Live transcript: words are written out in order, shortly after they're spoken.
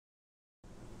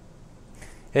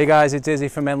Hey guys, it's Izzy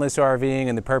from Endless RVing,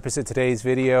 and the purpose of today's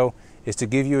video is to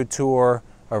give you a tour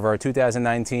of our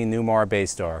 2019 Newmar Bay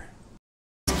Star.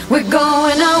 We're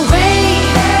going away.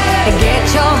 Get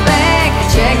your bag,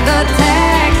 check the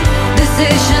tag.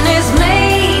 Decision is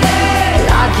made.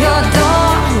 Lock your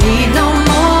door, need no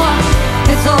more.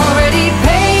 It's already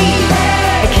paid.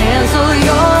 Cancel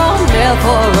your mail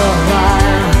for a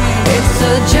while. It's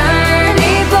a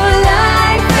journey for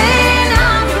life, and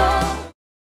I'm going.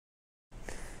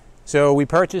 So we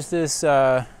purchased this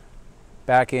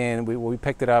back in, we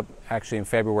picked it up actually in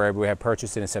February, but we had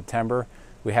purchased it in September.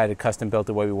 We had it custom built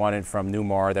the way we wanted from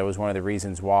Newmar. That was one of the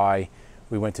reasons why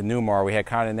we went to Newmar. We had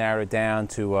kind of narrowed it down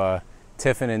to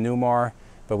Tiffin and Newmar,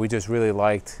 but we just really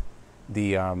liked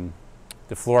the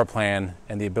floor plan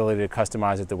and the ability to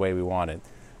customize it the way we wanted.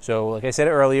 So like I said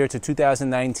earlier, it's a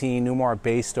 2019 Newmar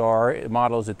Bay Star. The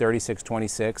model is a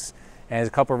 3626, and there's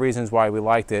a couple of reasons why we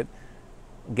liked it.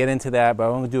 Get into that, but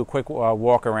I'm going to do a quick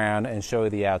walk around and show you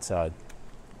the outside.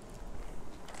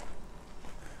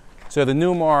 So the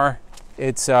Newmar,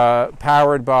 it's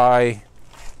powered by,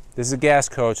 this is a gas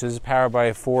coach. This is powered by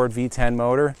a Ford V10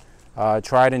 motor.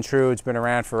 Tried and true, it's been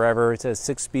around forever. It's a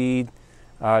 6-speed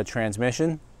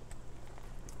transmission.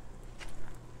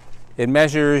 It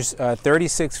measures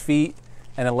 36 feet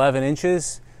and 11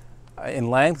 inches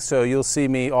in length, so you'll see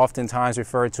me oftentimes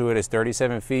refer to it as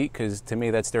 37 feet, because to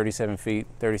me that's 37 feet.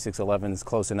 3611 is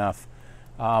close enough.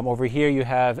 Over here you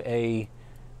have a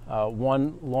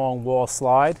one long wall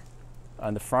slide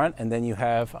on the front, and then you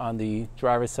have on the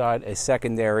driver's side a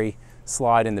secondary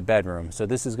slide in the bedroom. So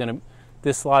this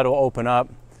slide will open up,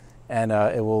 and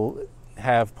it will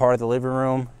have part of the living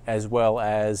room as well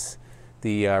as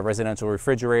the residential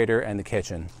refrigerator and the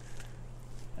kitchen.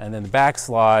 And then the back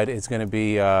slide is going to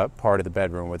be part of the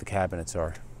bedroom where the cabinets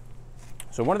are.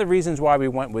 So one of the reasons why we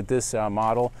went with this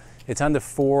model, it's on the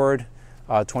Ford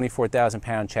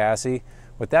 24,000-pound chassis.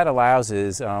 What that allows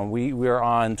is we are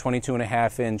on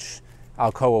 22.5-inch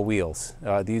Alcoa wheels.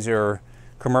 These are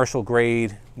commercial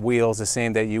grade wheels, the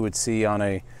same that you would see on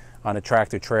a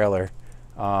tractor trailer.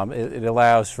 It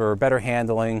allows for better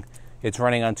handling. It's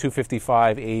running on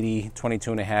 255/80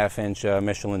 22.5-inch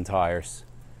Michelin tires,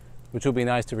 which will be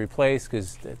nice to replace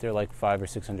because they're like $500 or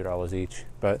 $600 each.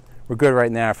 But we're good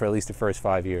right now for at least the first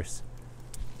 5 years.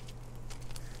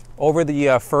 Over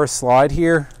the first slide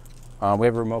here, we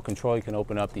have a remote control. You can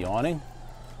open up the awning.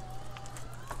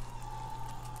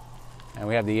 And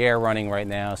we have the air running right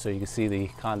now, so you can see the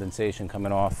condensation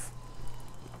coming off.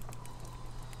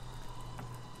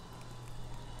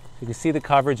 You can see the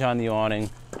coverage on the awning.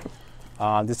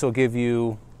 This will give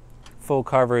you full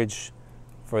coverage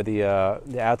for the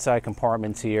outside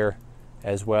compartments here,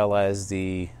 as well as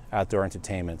the outdoor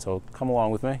entertainment. So come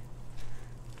along with me.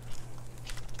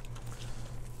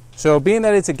 So being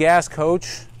that it's a gas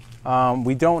coach,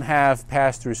 we don't have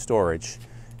pass-through storage.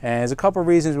 And there's a couple of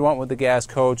reasons we went with the gas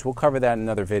coach. We'll cover that in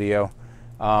another video.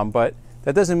 But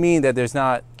that doesn't mean that there's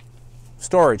not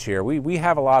storage here. We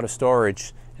have a lot of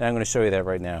storage, and I'm going to show you that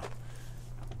right now.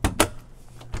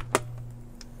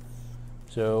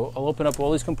 So I'll open up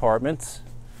all these compartments.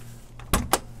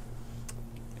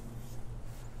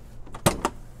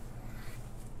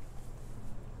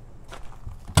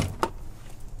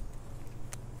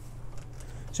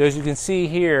 So as you can see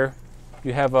here,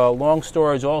 you have a long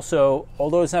storage also.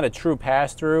 Although it's not a true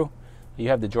pass-through, you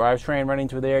have the drivetrain running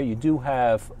through there. You do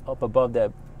have up above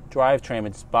that drivetrain,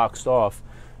 it's boxed off,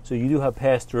 so you do have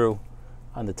pass-through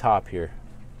on the top here.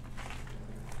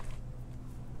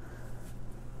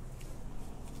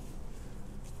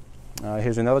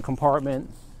 Here's another compartment.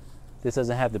 This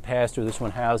doesn't have the pass-through. This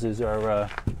one houses our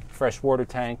fresh water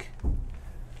tank.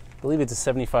 I believe it's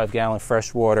a 75-gallon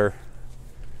freshwater,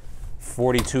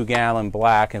 42-gallon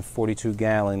black and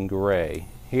 42-gallon gray.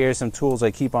 Here's some tools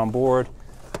I keep on board.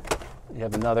 You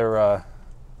have another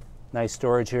nice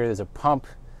storage here. There's a pump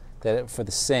for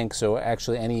the sink, so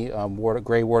actually any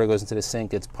gray water goes into the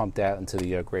sink, gets pumped out into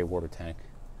the gray water tank.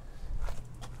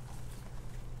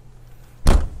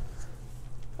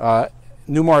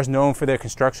 Newmar is known for their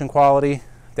construction quality.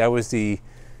 That was the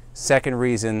second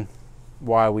reason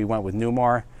why we went with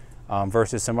Newmar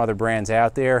versus some other brands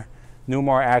out there.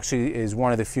 Newmar actually is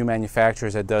one of the few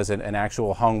manufacturers that does an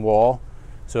actual hung wall.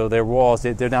 So their walls,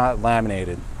 they're not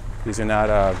laminated. These are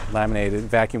not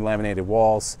vacuum laminated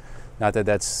walls. Not that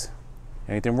that's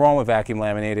anything wrong with vacuum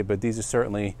laminated, but these are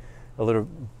certainly a little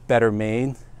better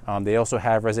made. They also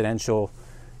have residential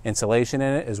insulation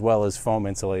in it, as well as foam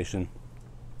insulation.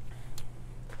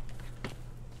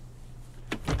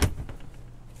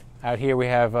 Out here we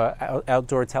have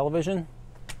outdoor television.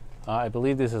 I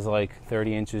believe this is like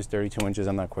 30 inches, 32 inches,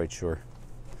 I'm not quite sure.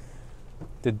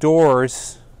 The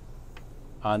doors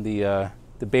on the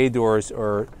bay doors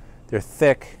they're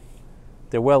thick,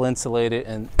 they're well insulated,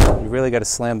 and you really got to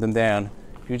slam them down.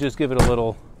 If you just give it a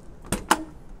little,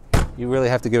 you really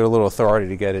have to give it a little authority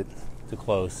to get it to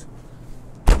close.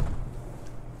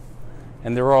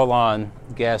 And they're all on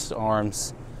gas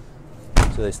arms,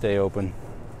 so they stay open.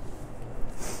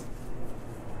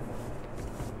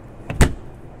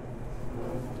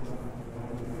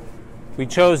 We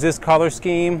chose this color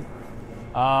scheme.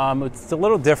 It's a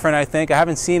little different, I think. I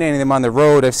haven't seen any of them on the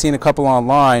road. I've seen a couple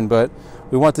online, but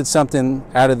we wanted something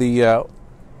out of the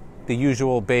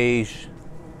usual beige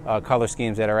color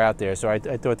schemes that are out there. So I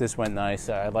thought this went nice.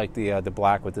 I like the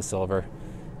black with the silver.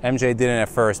 MJ didn't at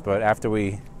first, but after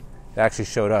it actually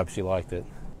showed up, she liked it.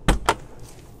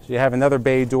 So you have another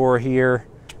bay door here.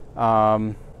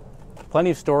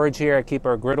 Plenty of storage here. I keep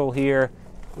our griddle here.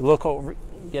 Look over,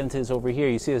 get into this over here.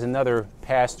 You see there's another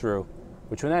pass-through,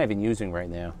 which we're not even using right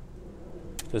now.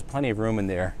 There's plenty of room in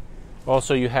there.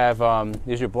 Also, you have,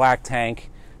 there's your black tank.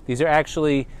 These are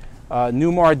actually,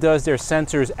 Newmar does their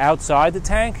sensors outside the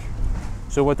tank.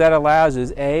 So what that allows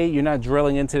is, A, you're not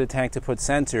drilling into the tank to put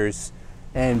sensors,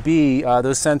 and B,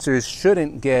 those sensors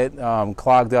shouldn't get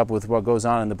clogged up with what goes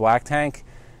on in the black tank,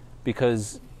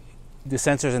 because the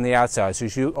sensor's on the outside, so you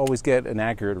should always get an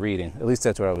accurate reading. At least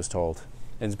that's what I was told.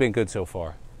 And it's been good so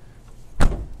far.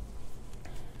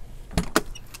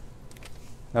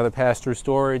 Another pass-through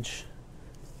storage.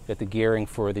 Got the gearing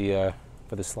for the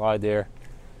slide there.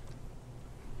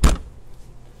 And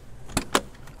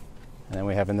then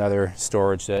we have another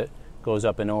storage that goes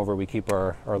up and over. We keep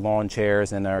our lawn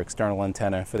chairs and our external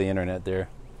antenna for the internet there.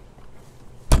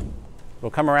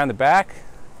 We'll come around the back.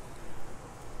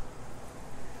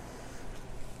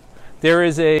 There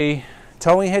is a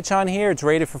towing hitch on here. It's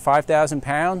rated for 5,000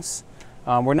 pounds.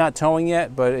 We're not towing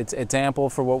yet, but it's ample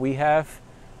for what we have.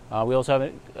 We also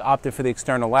have opted for the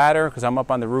external ladder because I'm up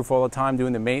on the roof all the time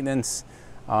doing the maintenance.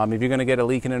 If you're going to get a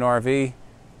leak in an RV,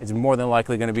 it's more than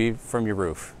likely going to be from your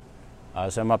roof.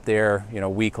 So I'm up there,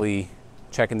 weekly,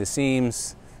 checking the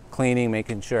seams, cleaning,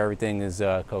 making sure everything is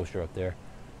kosher up there.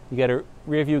 You got a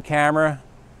rear view camera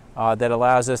that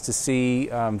allows us to see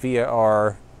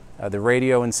via the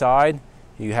radio inside.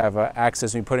 You have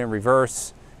access when you put it in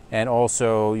reverse, and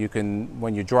also you can,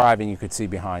 when you're driving, you could see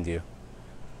behind you.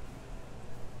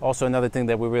 Also, another thing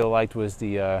that we really liked was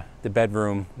the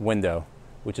bedroom window,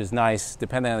 which is nice.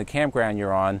 Depending on the campground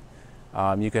you're on,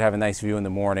 you could have a nice view in the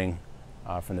morning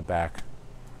from the back.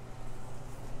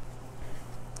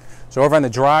 So over on the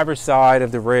driver's side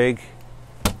of the rig,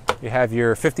 you have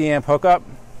your 50 amp hookup.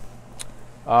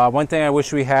 One thing I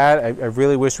wish we had, I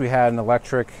really wish we had an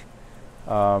electric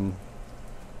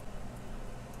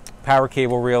power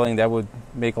cable reeling. That would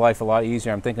make life a lot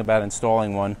easier. I'm thinking about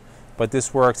installing one. But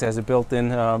this works as a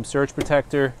built-in surge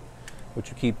protector, which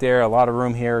you keep there. A lot of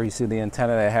room here. You see the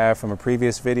antenna that I have from a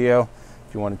previous video,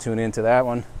 if you want to tune into that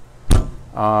one.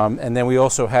 And then we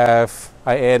also have,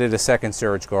 I added a second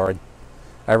surge guard.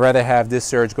 I'd rather have this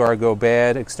surge guard go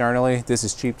bad externally. This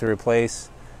is cheap to replace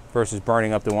versus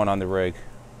burning up the one on the rig.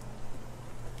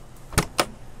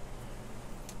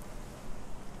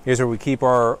 Here's where we keep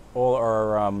all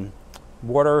our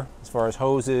water, as far as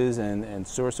hoses and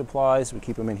sewer supplies. We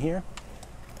keep them in here.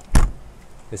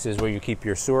 This is where you keep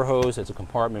your sewer hose. That's a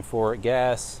compartment for it.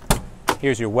 Gas.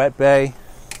 Here's your wet bay.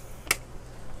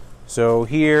 So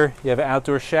here you have an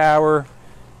outdoor shower.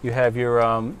 You have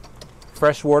your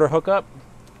fresh water hookup,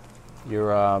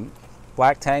 your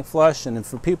black tank flush. And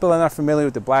for people that are not familiar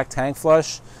with the black tank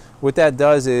flush, what that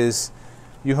does is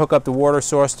you hook up the water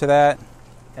source to that,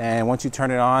 and once you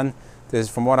turn it on,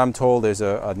 from what I'm told, there's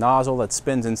a nozzle that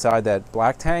spins inside that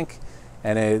black tank,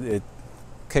 and it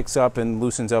kicks up and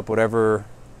loosens up whatever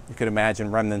you could imagine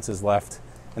remnants is left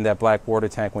in that black water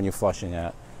tank when you're flushing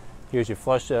out. Here's your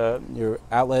flush, your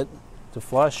outlet to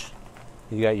flush.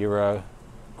 You got your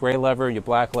gray lever, your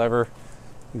black lever.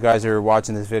 You guys are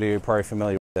watching this video, you're probably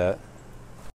familiar with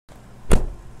that.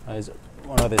 There's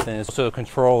one other thing. There's also a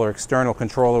controller, external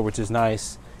controller, which is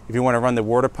nice. If you want to run the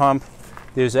water pump,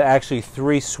 there's actually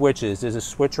 3 switches. There's a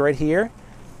switch right here.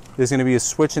 There's going to be a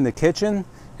switch in the kitchen,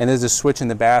 and there's a switch in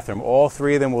the bathroom. All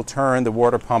 3 of them will turn the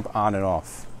water pump on and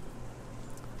off.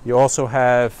 You also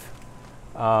have,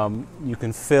 you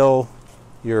can fill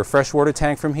your freshwater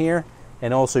tank from here,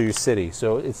 and also your city.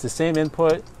 So it's the same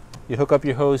input. You hook up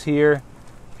your hose here.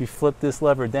 If you flip this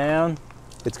lever down,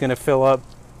 it's going to fill up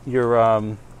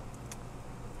your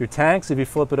tanks. If you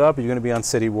flip it up, you're going to be on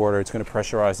city water. It's going to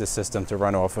pressurize the system to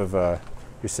run off of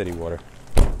your city water.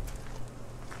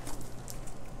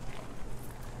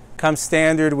 Comes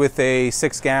standard with a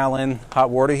 6-gallon hot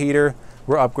water heater.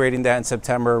 We're upgrading that in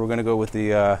September. We're going to go with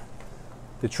the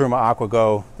Truma Aqua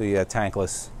Go, the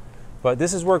tankless. But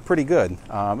this has worked pretty good.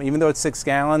 Even though it's 6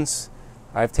 gallons,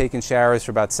 I've taken showers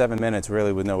for about 7 minutes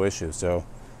really with no issue. So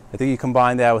I think you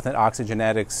combine that with an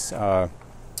Oxygenetics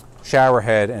shower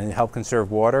head and help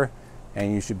conserve water,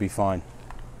 and you should be fine.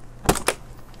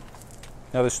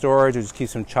 Now the storage, will just keep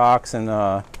some chocks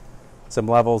and some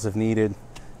levels if needed.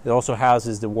 It also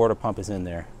houses the water pump is in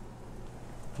there.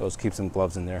 Those keep some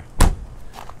gloves in there.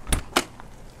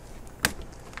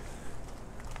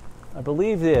 I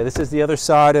believe, yeah, this is the other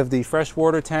side of the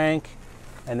freshwater tank,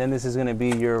 and then this is going to be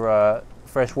your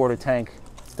freshwater tank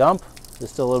dump.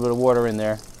 There's still a little bit of water in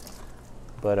there,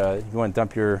 but if you want to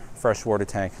dump your freshwater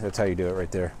tank, that's how you do it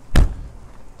right there.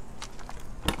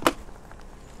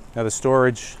 Now the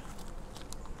storage,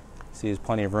 see, there's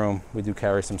plenty of room. We do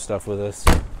carry some stuff with us.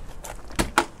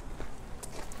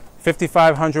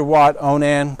 5,500 watt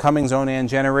Onan, Cummins Onan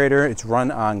generator. It's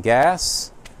run on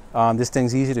gas. This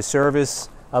thing's easy to service.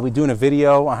 I'll be doing a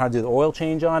video on how to do the oil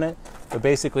change on it. But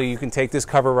basically you can take this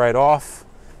cover right off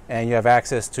and you have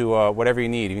access to whatever you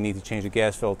need. If you need to change the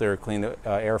gas filter, clean the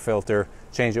air filter,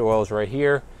 change the oils right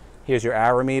here. Here's your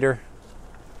hour meter.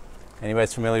 Anybody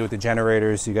that's familiar with the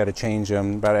generators, you got to change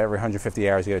them about every 150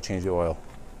 hours. You got to change the oil.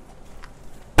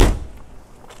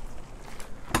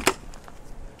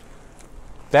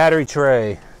 Battery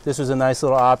tray. This was a nice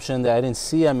little option that I didn't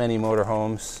see on many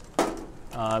motorhomes.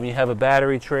 You have a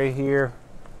battery tray here.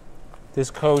 This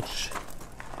coach,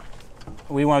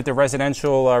 we went with the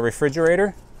residential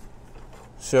refrigerator.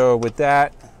 So with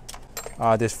that,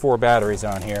 there's 4 batteries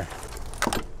on here.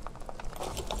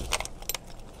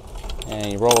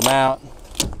 And you roll them out.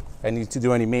 If I need to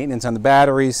do any maintenance on the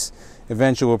batteries,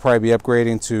 eventually we'll probably be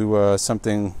upgrading to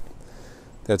something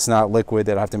that's not liquid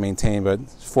that I have to maintain, but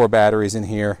 4 batteries in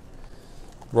here.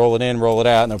 Roll it in, roll it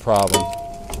out, no problem.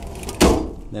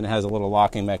 Then it has a little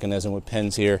locking mechanism with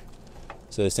pins here,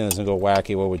 so this thing doesn't go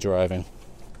wacky while we're driving.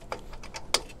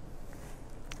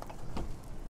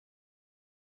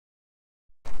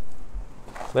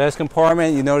 Last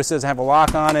compartment, you notice it doesn't have a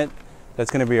lock on it. That's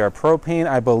going to be our propane.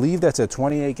 I believe that's a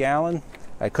 28 gallon.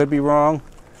 I could be wrong.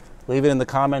 Leave it in the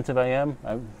comments if I am.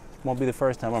 I won't be the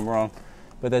first time I'm wrong.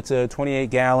 But that's a 28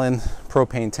 gallon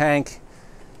propane tank.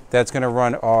 That's going to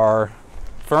run our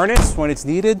furnace when it's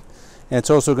needed. And it's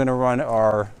also going to run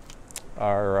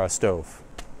our stove.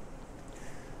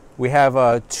 We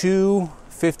have 2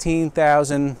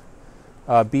 15,000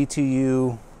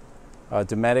 BTU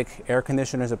Dometic air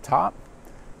conditioners up top.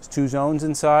 There's 2 zones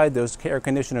inside. Those air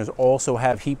conditioners also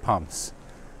have heat pumps.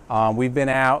 We've been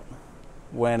out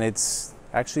when it's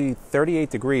actually 38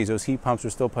 degrees. Those heat pumps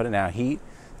are still putting out heat.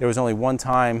 There was only one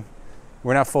time,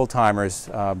 we're not full-timers,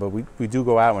 but we do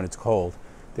go out when it's cold.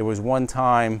 There was one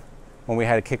time when we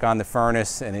had to kick on the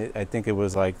furnace, and I think it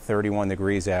was like 31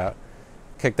 degrees out.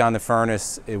 Kicked on the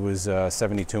furnace, it was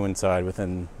 72 inside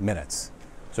within minutes.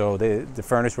 So the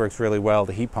furnace works really well.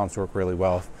 The heat pumps work really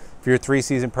well. If you're a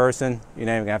 3-season person, you're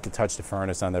not even gonna have to touch the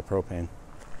furnace on that propane.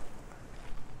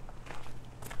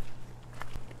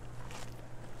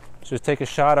 So just take a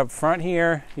shot up front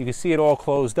here. You can see it all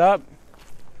closed up.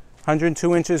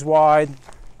 102 inches wide.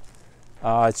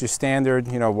 It's your standard,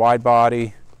 wide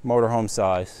body motorhome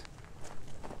size.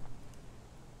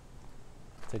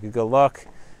 Take a good look.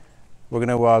 We're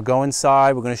going to go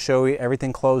inside. We're going to show you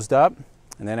everything closed up,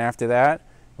 and then after that,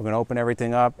 we're going to open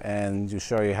everything up and just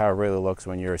show you how it really looks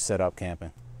when you're set up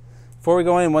camping. Before we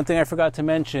go in, one thing I forgot to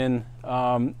mention: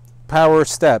 power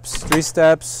steps. 3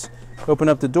 steps. Open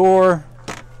up the door.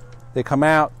 They come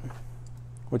out,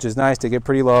 which is nice. They get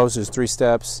pretty low. So there's 3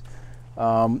 steps.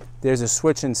 There's a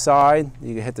switch inside.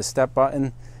 You can hit the step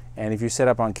button, and if you're set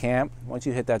up on camp, once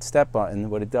you hit that step button,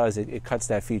 what it does, it cuts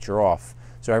that feature off.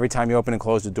 So every time you open and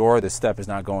close the door, the step is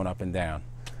not going up and down.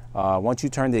 Once you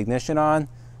turn the ignition on,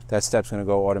 that step's going to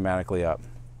go automatically up.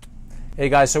 Hey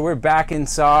guys, so we're back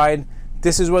inside.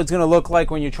 This is what it's going to look like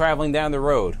when you're traveling down the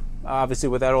road, obviously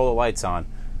without all the lights on.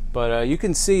 But you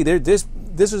can see this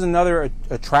is another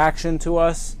attraction to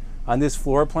us on this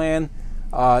floor plan.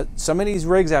 Some of these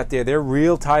rigs out there, they're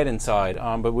real tight inside.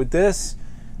 But with this,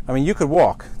 I mean, you could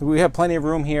walk. We have plenty of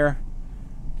room here.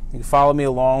 You can follow me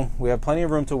along. We have plenty of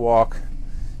room to walk.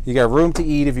 You got room to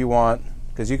eat if you want,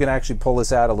 because you can actually pull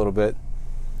this out a little bit.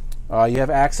 You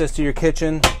have access to your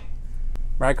kitchen.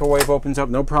 Microwave opens up,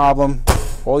 no problem.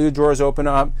 All your drawers open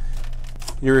up.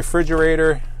 Your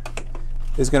refrigerator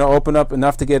is going to open up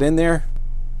enough to get in there.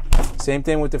 Same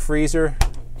thing with the freezer.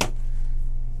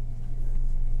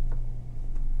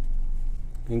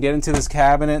 You can get into this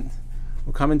cabinet.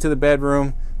 We'll come into the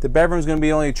bedroom. The bedroom is going to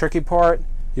be only a tricky part.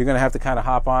 you're going to have to kind of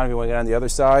hop on if you want to get on the other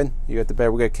side. You got the bed.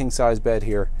 We got a king size bed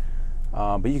here,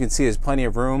 but you can see there's plenty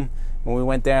of room. When we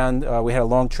went down, we had a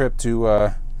long trip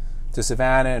to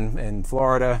Savannah and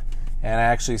Florida, and I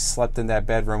actually slept in that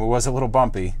bedroom. It was a little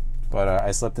bumpy, but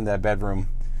I slept in that bedroom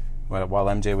while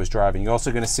MJ was driving. You're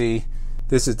also going to see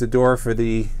this is the door for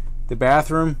the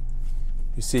bathroom.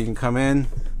 You see you can come in.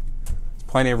 There's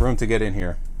plenty of room to get in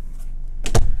here.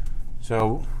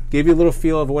 So give you a little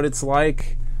feel of what it's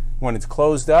like when it's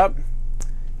closed up.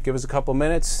 Give us a couple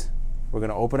minutes. We're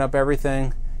going to open up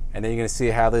everything, and then you're going to see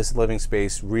how this living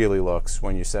space really looks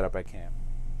when you're set up at camp.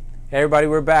 Hey everybody,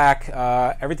 we're back.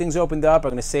 Everything's opened up.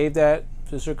 I'm going to save that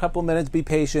just for a couple minutes. Be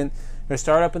patient. I'm going to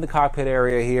start up in the cockpit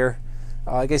area here.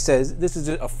 Like I said, this is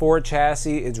a Ford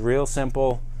chassis. It's real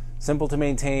simple to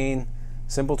maintain,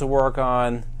 simple to work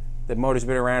on. The motor's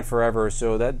been around forever,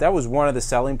 so that was one of the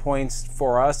selling points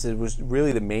for us. It was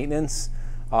really the maintenance.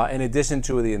 In addition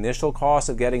to the initial cost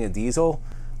of getting a diesel,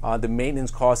 the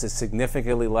maintenance cost is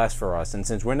significantly less for us. And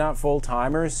since we're not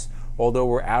full-timers, although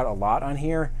we're out a lot on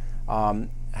here,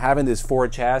 having this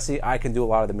Ford chassis, I can do a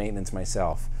lot of the maintenance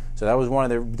myself. So that was one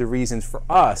of the reasons for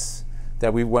us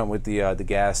that we went with the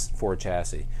gas Ford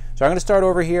chassis. So I'm going to start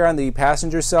over here on the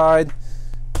passenger side.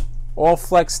 All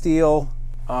flex steel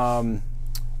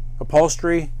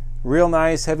upholstery, real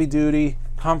nice, heavy duty,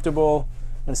 comfortable.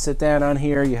 I'm going to sit down on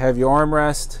here. You have your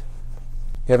armrest.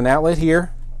 You have an outlet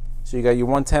here. So you got your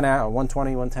 110 out,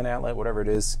 120, 110 outlet, whatever it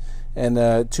is, and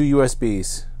 2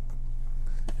 USBs.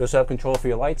 You also have control for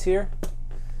your lights here.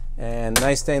 And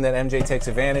nice thing that MJ takes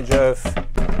advantage of.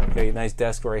 Okay, a nice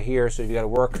desk right here. So if you got to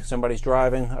work, somebody's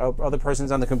driving, other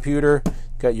person's on the computer.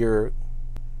 Got your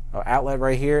outlet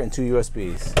right here and 2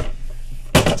 USBs.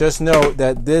 Just note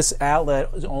that this outlet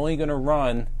is only going to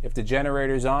run if the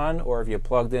generator's on or if you're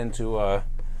plugged into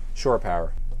shore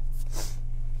power.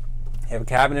 You have a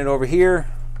cabinet over here,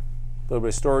 a little bit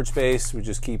of storage space. We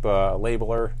just keep a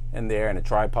labeler in there and a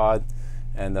tripod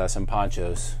and some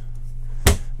ponchos.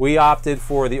 We opted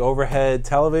for the overhead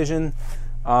television.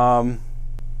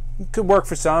 Could work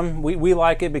for some. We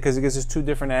like it because it gives us 2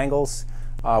 different angles.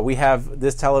 We have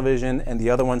this television and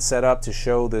the other one set up to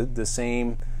show the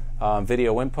same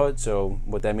video input. So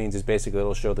what that means is basically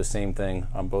it'll show the same thing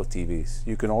on both TVs.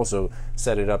 You can also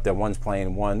set it up that one's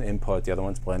playing one input, the other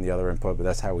one's playing the other input, but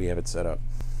that's how we have it set up.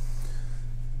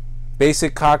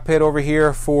 Basic cockpit over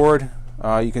here, Ford.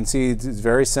 You can see it's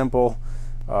very simple.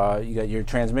 You got your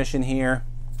transmission here.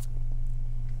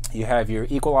 You have your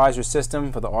equalizer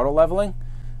system for the auto leveling.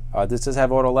 This does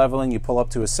have auto leveling. You pull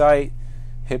up to a site,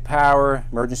 hit power,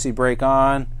 emergency brake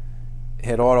on,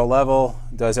 hit auto level,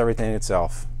 does everything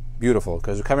itself. Beautiful,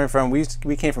 because we're coming from,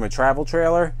 we came from a travel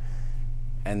trailer,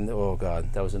 and oh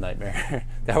god, that was a nightmare.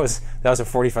 that was a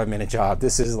 45-minute job.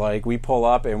 This is like we pull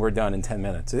up and we're done in 10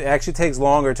 minutes. It actually takes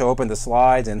longer to open the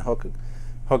slides and hook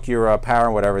your power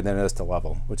and whatever than it is to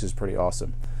level, which is pretty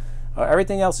awesome.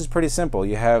 Everything else is pretty simple.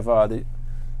 You have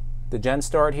the gen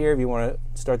start here. If you want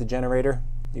to start the generator,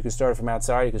 you can start it from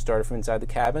outside, you can start it from inside the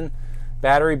cabin.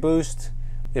 Battery boost.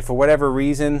 If for whatever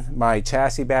reason my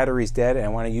chassis battery is dead and I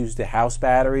want to use the house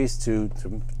batteries to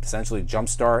essentially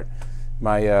jumpstart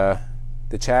my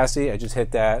the chassis, I just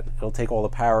hit that. It'll take all the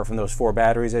power from those 4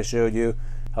 batteries I showed you,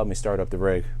 help me start up the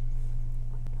rig.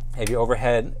 Have your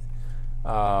overhead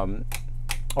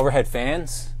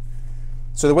fans.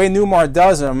 So the way Newmar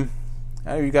does them,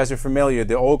 I know you guys are familiar,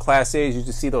 the old Class A's, you used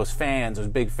to see those fans, those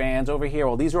big fans over here.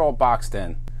 Well, these are all boxed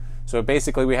in. So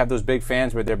basically we have those big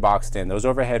fans where they're boxed in. Those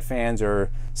overhead fans are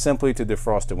simply to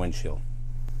defrost the windshield.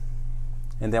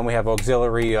 And then we have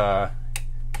auxiliary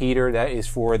heater. That is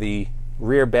for the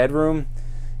rear bedroom.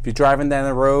 If you're driving down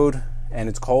the road and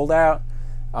it's cold out,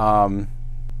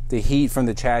 the heat from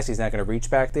the chassis is not going to reach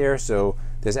back there. So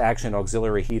there's actually an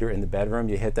auxiliary heater in the bedroom.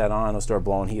 You hit that on, it'll start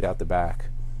blowing heat out the back.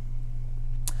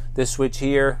 This switch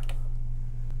here,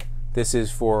 this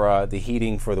is for the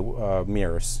heating for the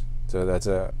mirrors. So that's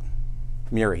a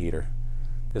mirror heater.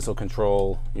 This will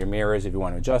control your mirrors if you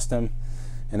want to adjust them.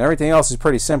 And everything else is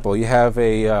pretty simple. You have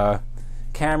a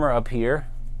camera up here.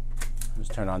 Let's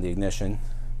turn on the ignition.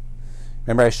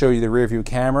 Remember I showed you the rear view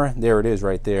camera? There it is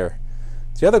right there.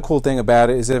 The other cool thing about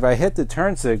it is if I hit the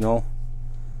turn signal,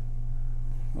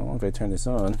 well, if I turn this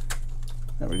on,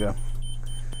 there we go.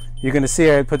 You're going to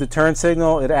see I put the turn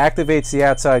signal, it activates the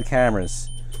outside cameras.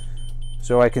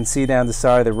 So I can see down the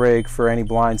side of the rig for any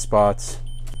blind spots.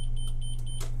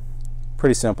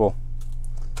 Pretty simple.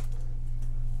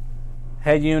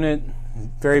 Head unit,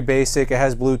 very basic. It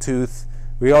has Bluetooth.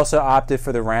 We also opted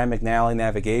for the Rand McNally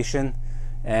navigation,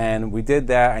 and we did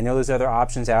that. I know there's other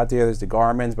options out there. There's the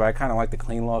Garmin's, but I kind of like the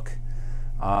clean look.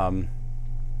 You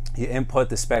input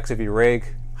the specs of your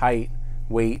rig height,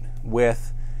 weight,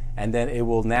 width, and then it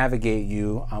will navigate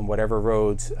you on whatever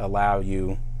roads allow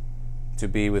you to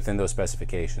be within those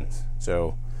specifications.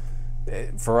 So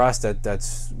for us,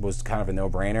 that was kind of a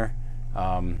no-brainer.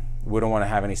 We don't want to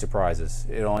have any surprises.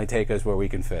 It'll only take us where we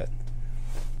can fit.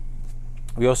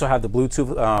 We also have the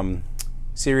Bluetooth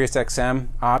Sirius XM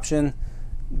option.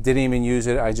 Didn't even use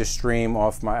it. I just stream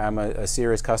off my, I'm a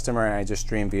Sirius customer, and I just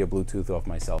stream via Bluetooth off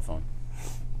my cell phone.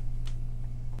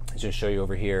 Let's just show you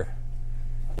over here.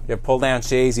 You have pull down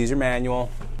shades. These are manual.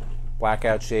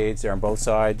 Blackout shades. They're on both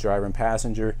sides, driver and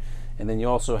passenger. And then you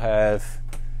also have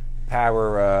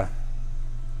power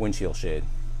windshield shade.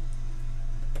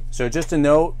 So just a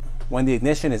note, when the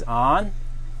ignition is on,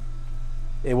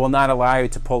 it will not allow you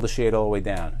to pull the shade all the way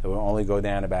down. It will only go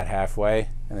down about halfway,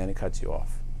 and then it cuts you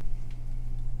off.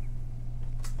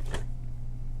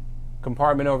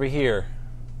 Compartment over here.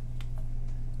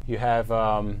 You have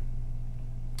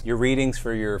your readings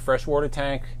for your freshwater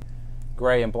tank,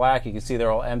 gray and black. You can see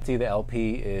they're all empty. The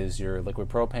LP is your liquid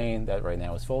propane. That right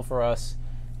now is full for us.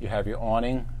 You have your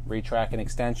awning, retract and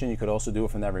extension. You could also do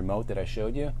it from that remote that I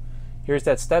showed you. Here's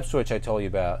that step switch I told you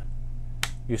about.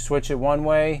 You switch it one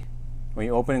way. When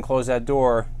you open and close that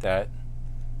door,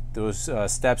 those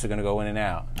steps are going to go in and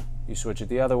out. You switch it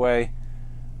the other way.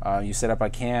 You set up by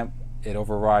camp. It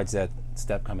overrides that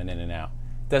step coming in and out.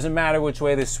 Doesn't matter which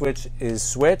way the switch is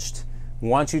switched.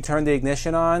 Once you turn the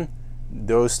ignition on,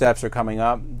 those steps are coming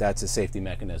up. That's a safety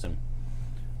mechanism.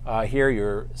 Here,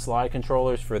 your slide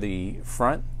controllers for the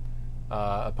front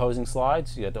opposing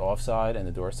slides. You got the off side and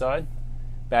the door side.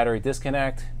 Battery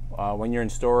disconnect. When you're in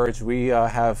storage, we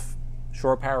have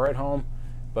shore power at home,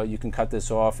 but you can cut this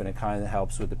off, and it kind of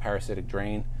helps with the parasitic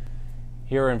drain.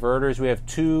 Here are inverters. We have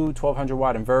two 1200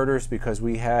 watt inverters because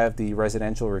we have the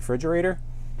residential refrigerator.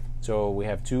 So we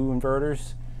have two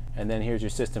inverters. And then here's your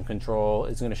system control.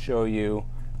 It's going to show you,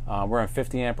 we're on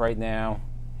 50 amp right now.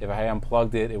 If I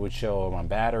unplugged it, it would show I'm on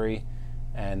battery.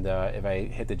 And if I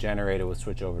hit the generator, it would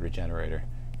switch over to generator.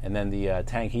 And then the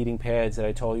tank heating pads that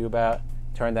I told you about,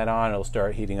 turn that on, it'll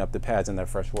start heating up the pads in that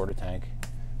freshwater tank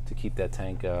to keep that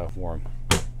tank warm.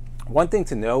 One thing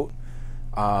to note,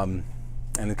 and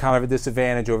kind of a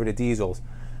disadvantage over the diesels,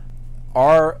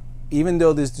 even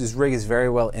though this rig is very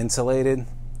well insulated,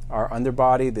 our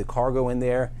underbody, the cargo in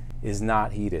there, is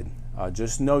not heated.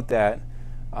 Just note that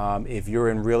if you're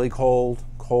in really cold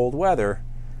weather,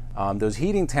 those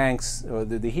heating tanks,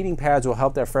 the heating pads will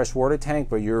help that freshwater tank,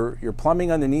 but your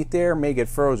plumbing underneath there may get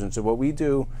frozen. So what we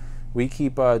do, we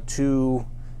keep two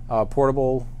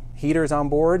portable heaters on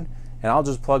board, and I'll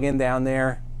just plug in down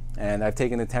there, and I've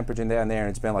taken the temperature down there, and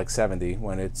it's been like 70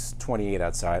 when it's 28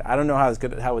 outside. I don't know how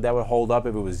that would hold up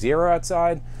if it was 0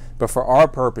 outside, but for our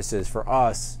purposes, for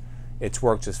us, it's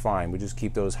worked just fine. We just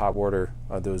keep those hot water,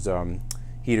 those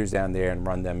heaters down there, and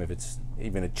run them if it's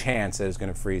even a chance that it's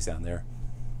going to freeze down there.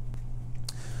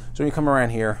 So when you come around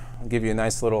here, I'll give you a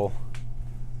nice little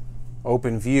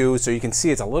open view, so you can see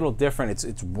it's a little different.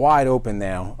 It's wide open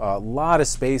now. A lot of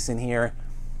space in here.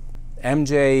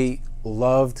 MJ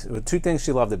loved, two things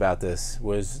she loved about this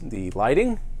was the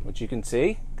lighting, which you can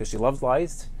see because she loves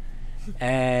lights,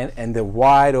 and the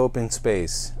wide open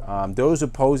space. Those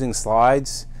opposing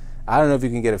slides, I don't know if you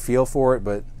can get a feel for it,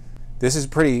 but this is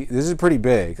pretty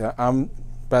big. I'm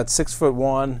about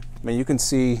 6'1". I mean, you can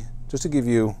see, just to give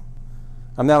you,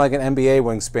 I'm not like an NBA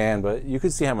wingspan, but you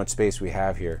can see how much space we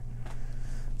have here.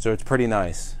 So it's pretty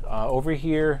nice. Over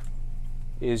here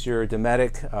is your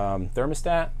Dometic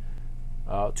thermostat.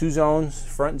 2 zones,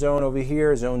 front zone over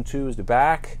here, zone 2 is the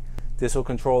back. This will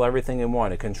control everything in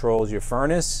one. It controls your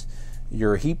furnace,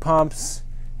 your heat pumps,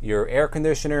 your air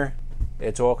conditioner.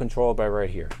 It's all controlled by right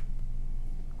here.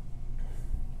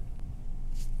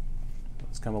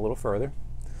 Let's come a little further.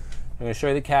 I'm going to show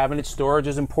you the cabinet. Storage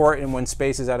is important when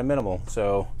space is at a minimal.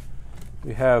 So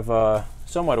we have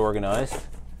somewhat organized.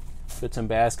 Put some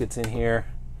baskets in here.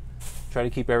 Try to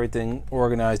keep everything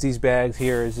organized. These bags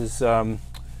here is this,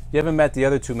 you haven't met the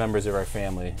other 2 members of our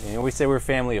family. You know, we say we're a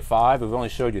family of 5. We've only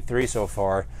showed you 3 so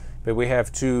far, but we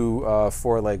have 2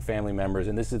 4-leg family members,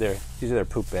 and these are their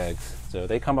poop bags. So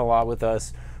they come a lot with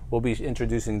us. We'll be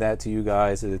introducing that to you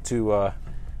guys,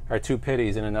 our 2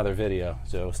 pitties, in another video.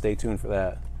 So stay tuned for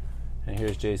that. And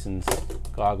here's Jason's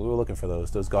goggles. We were looking for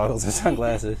those goggles and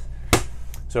sunglasses.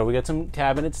 So we got some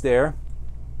cabinets there.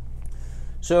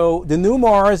 So the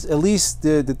Newmars, at least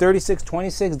the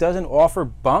 3626, doesn't offer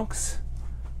bunks.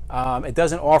 It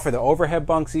doesn't offer the overhead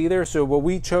bunks either. So what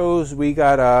we chose, we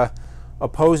got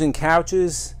opposing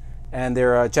couches, and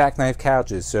they're jackknife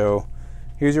couches. So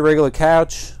here's your regular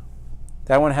couch.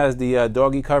 That one has the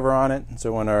doggy cover on it.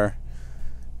 So when our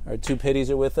 2 pitties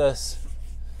are with us,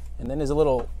 And then there's a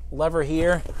little lever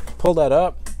here. Pull that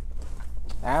up,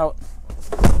 out,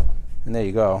 and there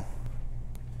you go.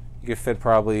 You could fit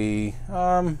probably,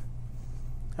 I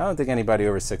don't think anybody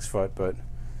over 6 foot, but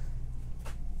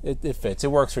it fits.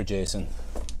 It works for Jason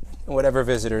and whatever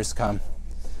visitors come.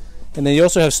 And then you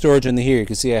also have storage under here. You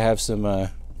can see I have some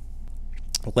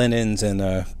linens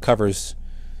and covers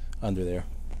under there.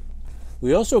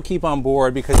 We also keep on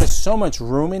board, because there's so much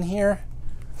room in here,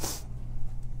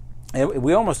 and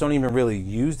we almost don't even really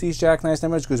use these jackknives that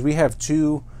much, because we have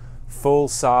 2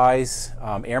 full-size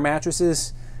air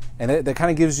mattresses, and that kind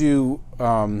of gives you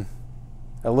a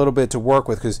little bit to work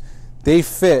with, because they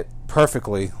fit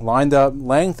perfectly, lined up,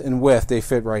 length and width, they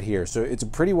fit right here. So it's a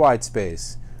pretty wide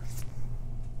space.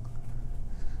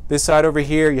 This side over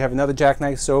here, you have another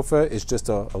jackknife sofa. It's just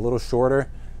a little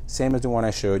shorter, same as the one I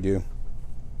showed you.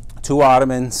 2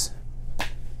 ottomans.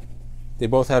 They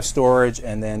both have storage,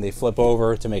 and then they flip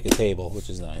over to make a table, which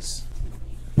is nice.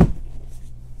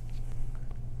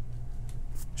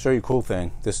 Show you a cool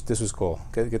thing. This was cool.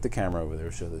 Get the camera over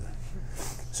there. Show this.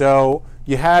 So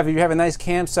if you have a nice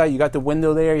campsite, you got the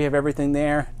window there, you have everything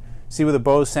there. See with the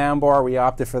Bose soundbar, we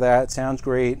opted for that. Sounds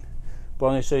great. But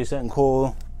I'm going to show you something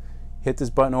cool. Hit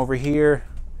this button over here,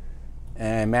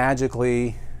 and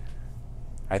magically,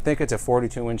 I think it's a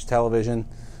 42-inch television.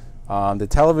 The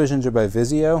televisions are by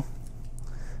Vizio.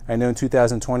 I know in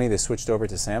 2020 they switched over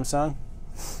to Samsung,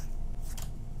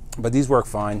 but these work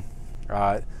fine.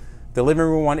 The living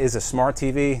room one is a smart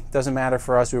TV. Doesn't matter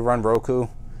for us. We run Roku,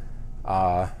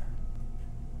 and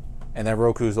that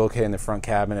Roku is located in the front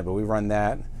cabinet, but we run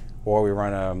that, or we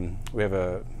run we have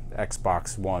a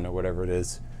Xbox One or whatever it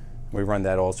is. We run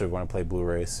that also if we want to play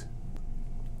Blu-rays.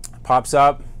 Pops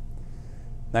up,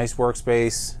 nice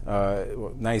workspace,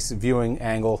 nice viewing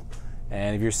angle,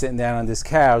 and if you're sitting down on this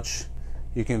couch,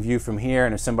 you can view from here,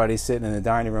 and if somebody's sitting in the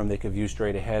dining room, they can view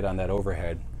straight ahead on that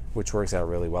overhead, which works out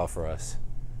really well for us.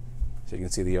 So you can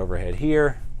see the overhead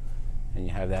here, and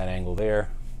you have that angle there.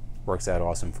 Works out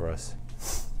awesome for us.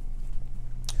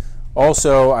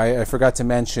 Also, I forgot to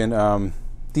mention,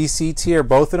 these seats here,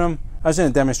 both of them, I was going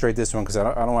to demonstrate this one because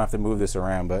I don't have to move this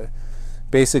around, but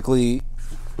basically,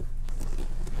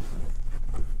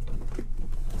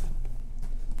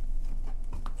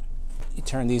 you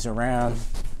turn these around,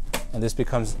 and this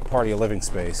becomes part of your living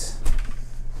space.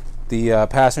 The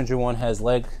passenger one has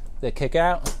legs that kick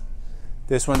out.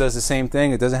 This one does the same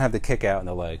thing. It doesn't have the kick out in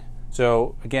the leg.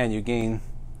 So again, you gain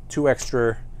 2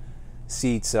 extra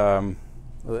seats in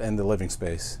the living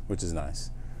space, which is nice.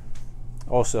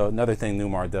 Also, another thing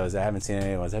Newmar does, I haven't seen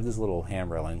any others, they have this little hand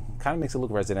railing. Kind of makes it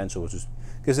look residential, which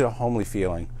gives it a homely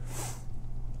feeling.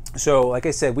 So, like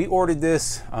I said, we ordered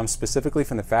this specifically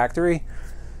from the factory.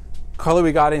 Color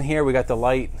we got in here, we got the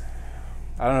light,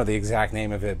 I don't know the exact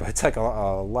name of it, but it's like a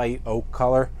light oak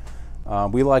color.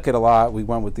 We like it a lot. We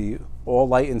went with the all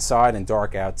light inside and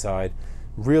dark outside.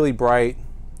 Really bright.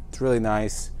 It's really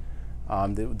nice.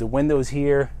 The windows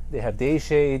here, they have day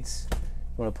shades.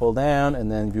 You want to pull down, and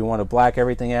then if you want to black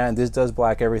everything out, and this does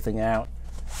black everything out,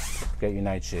 get your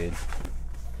nightshade.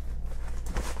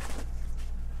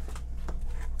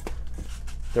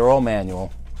 They're all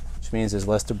manual, which means there's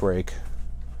less to break.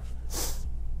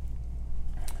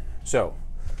 So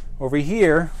over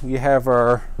here we have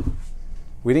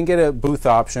we didn't get a booth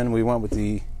option, we went with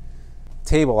the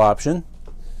table option,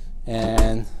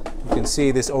 and you can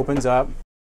see this opens up.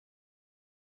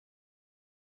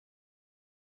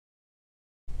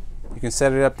 You can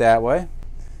set it up that way.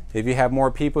 If you have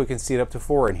more people, you can seat up to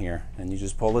 4 in here, and you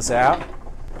just pull this out.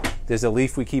 There's a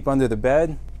leaf we keep under the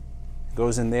bed,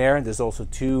 goes in there. There's also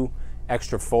 2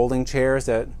 extra folding chairs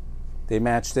that they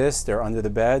match this. They're under the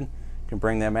bed. You can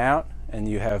bring them out, and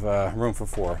you have room for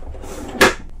 4.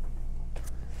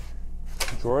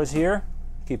 Drawers here,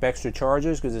 keep extra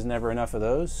chargers because there's never enough of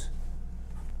those.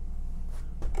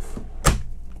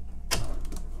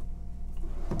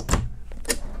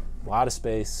 A lot of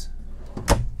space.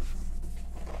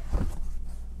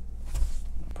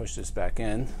 Push this back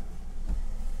in.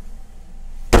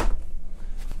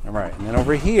 All right, and then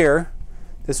over here,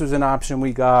 this was an option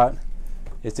we got.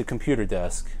 It's a computer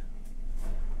desk.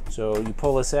 So you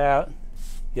pull this out,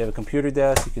 you have a computer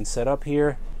desk you can set up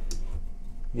here.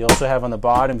 You also have on the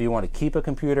bottom, if you want to keep a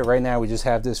computer, right now we just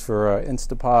have this for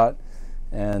Instapot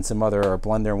and some other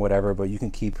Blender and whatever, but you can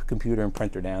keep computer and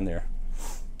printer down there.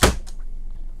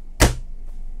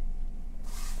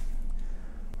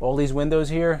 All these windows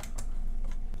here,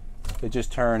 they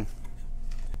just turn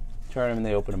them and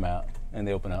they open them out, and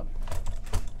they open up.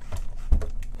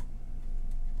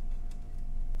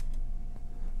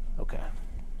 Okay,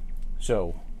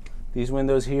 so these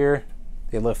windows here,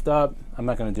 They lift up. I'm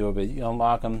not going to do it, but you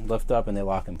unlock them, lift up, and they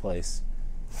lock in place.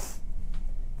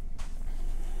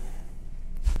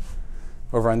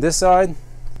 Over on this side,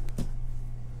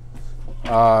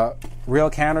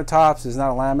 real countertops. Is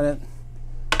not a laminate.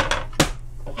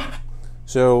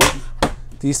 So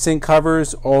these sink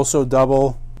covers also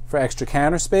double for extra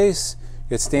counter space.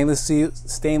 It's stainless steel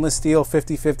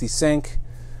 50/50 sink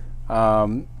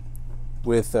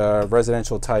with a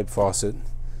residential type faucet,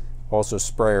 also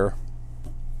sprayer.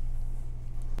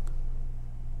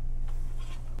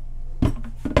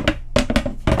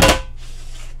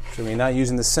 So when you're not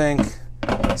using the sink,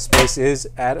 space is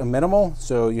at a minimal,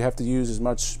 so you have to use as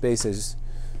much space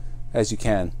as you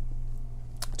can.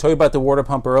 I told you about the water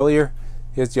pump earlier.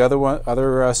 Here's the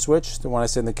other switch, the one I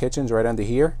said in the kitchen is right under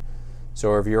here.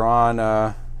 So if you're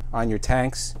on your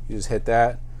tanks, you just hit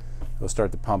that, it'll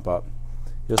start to pump up.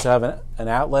 You also have an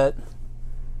outlet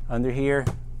under here,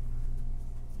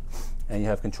 and you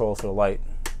have controls for the light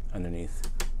underneath.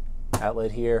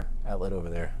 Outlet here, outlet over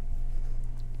there.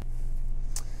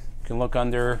 You can look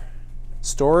under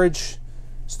storage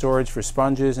for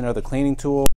sponges and other cleaning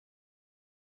tools.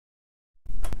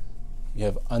 You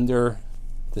have under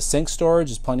the sink storage,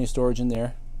 there's plenty of storage in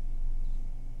there.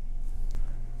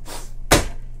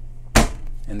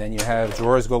 And then you have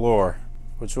drawers galore,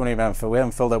 which we haven't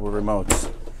filled up with remotes.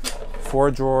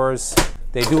 4 drawers.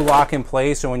 They do lock in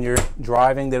place, so when you're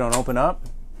driving, they don't open up.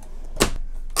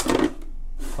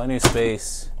 Plenty of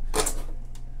space.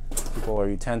 Keep all our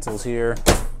utensils here.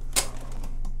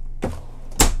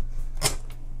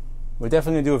 We're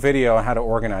definitely going to do a video on how to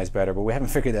organize better, but we haven't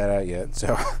figured that out yet,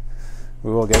 so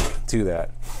we will get to that.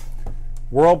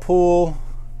 Whirlpool,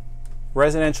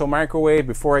 residential microwave.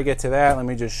 Before I get to that, let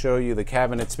me just show you the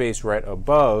cabinet space right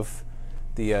above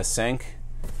the sink.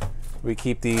 We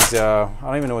keep these, I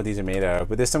don't even know what these are made out of,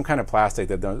 but there's some kind of plastic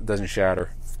that doesn't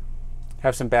shatter.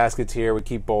 Have some baskets here. We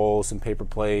keep bowls, some paper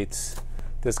plates.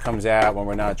 This comes out when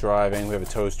we're not driving. We have a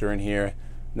toaster in here,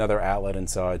 another outlet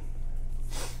inside.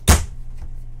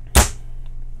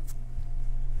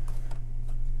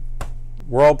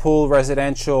 Whirlpool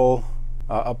residential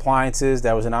appliances,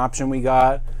 that was an option we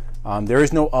got. There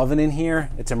is no oven in here.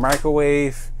 It's a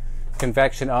microwave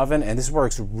convection oven, and this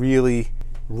works really,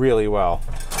 really well.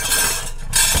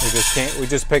 We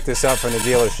just picked this up from the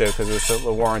dealership because it was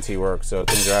the warranty work, so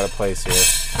things are out of place here.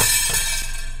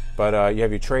 But you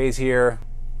have your trays here.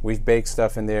 We've baked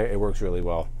stuff in there. It works really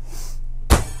well.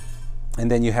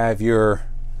 And then you have your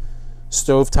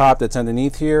stove top that's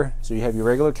underneath here. So you have your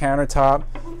regular countertop,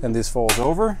 and this folds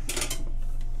over.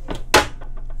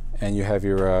 And you have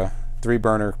your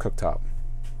 3-burner cooktop.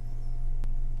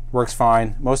 Works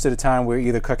fine. Most of the time we're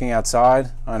either cooking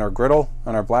outside on our griddle,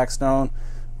 on our Blackstone,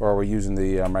 or we're using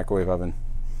the microwave oven.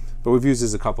 But we've used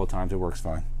this a couple of times. It works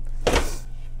fine.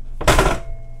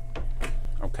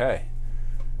 Okay.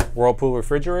 Whirlpool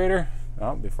refrigerator.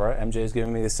 Oh, MJ's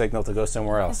giving me the signal to go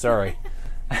somewhere else. Sorry.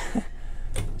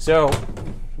 So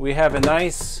we have a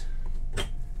nice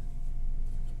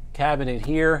cabinet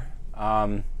here.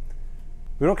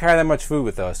 We don't carry that much food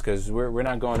with us because we're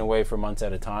not going away for months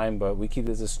at a time, but we keep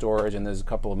this as storage, and there's a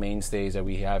couple of mainstays that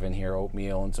we have in here,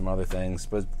 oatmeal and some other things,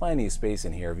 but there's plenty of space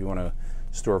in here if you want to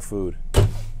store food.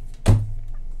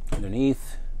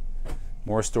 Underneath,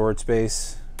 more storage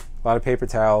space, a lot of paper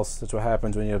towels. That's what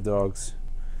happens when you have dogs,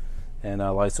 and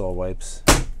Lysol wipes.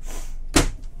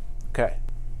 Okay.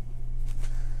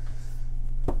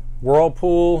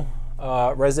 Whirlpool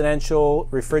residential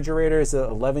refrigerator is an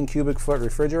 11 cubic foot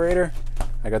refrigerator.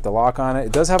 I got the lock on it.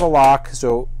 It does have a lock,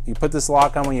 so you put this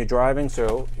lock on when you're driving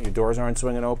so your doors aren't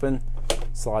swinging open.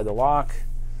 Slide the lock.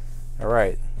 All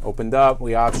right, opened up.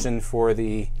 We optioned for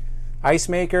the ice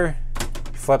maker.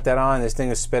 Flip that on, this thing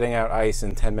is spitting out ice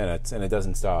in 10 minutes and it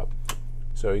doesn't stop.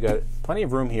 So you got plenty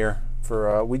of room here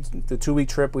for the 2-week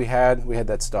trip we had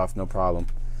that stuff, no problem.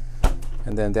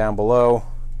 And then down below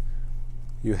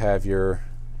you have your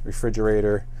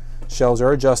refrigerator. Shelves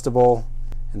are adjustable,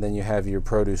 and then you have your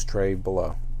produce tray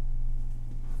below.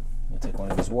 I'll take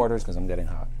one of these waters because I'm getting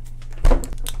hot.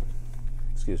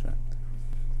 Excuse me.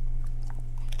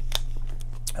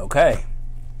 Okay.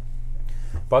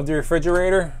 Above the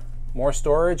refrigerator, more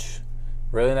storage.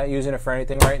 Really not using it for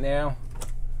anything right now.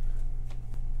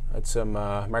 Got some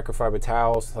microfiber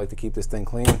towels. I like to keep this thing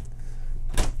clean.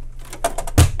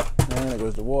 And there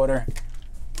goes the water.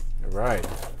 All right.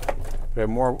 We have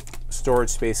more storage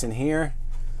space in here.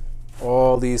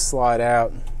 All these slide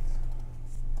out.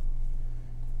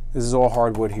 This is all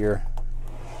hardwood here.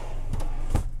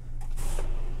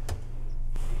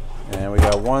 And we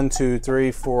got 1, 2,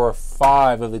 3, 4,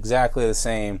 5 of exactly the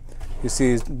same. You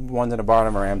see these ones at the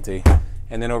bottom are empty.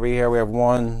 And then over here we have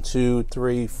 1, 2,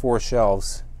 3, 4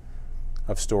 shelves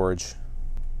of storage.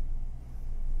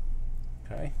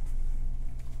 Okay.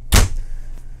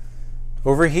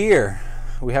 Over here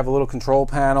we have a little control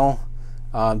panel.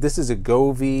 This is a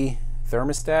Govee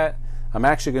thermostat. I'm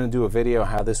actually going to do a video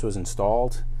how this was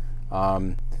installed.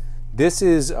 This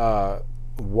is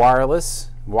wireless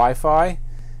Wi-Fi,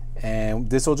 and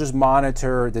this will just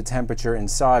monitor the temperature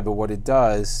inside, but what it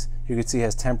does, you can see it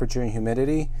has temperature and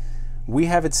humidity. We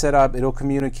have it set up, it'll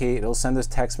communicate, it'll send us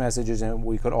text messages, and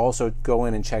we could also go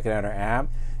in and check it out on our app.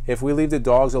 If we leave the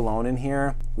dogs alone in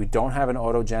here, we don't have an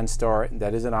auto gen start.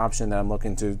 That is an option that I'm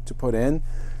looking to put in.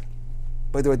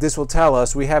 But what this will tell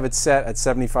us, we have it set at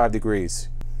 75 degrees.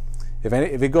 If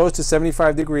it goes to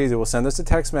 75 degrees, it will send us a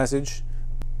text message.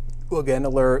 We'll get an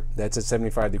alert that's at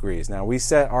 75 degrees. Now we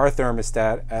set our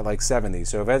thermostat at like 70.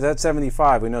 So if it's at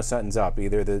 75, we know something's up.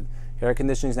 Either the air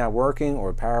conditioning is not working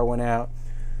or power went out.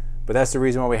 But that's the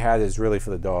reason why we had it, is really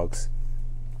for the dogs.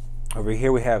 Over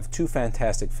here we have 2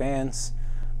 fantastic fans.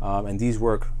 And these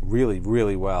work really,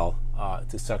 really well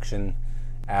to suction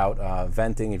out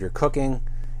venting if you're cooking.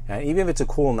 And even if it's a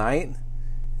cool night,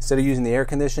 instead of using the air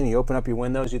conditioning, you open up your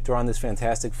windows, you throw on this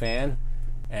fantastic fan,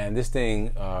 and this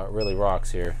thing really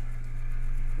rocks here.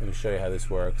 Let me show you how this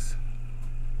works.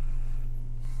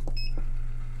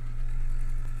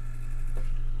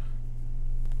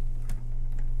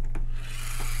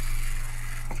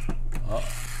 Oh,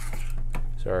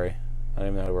 sorry, I don't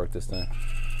even know how to work this thing.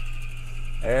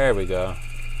 There we go.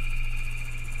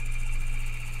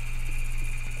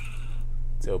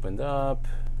 It's opened up.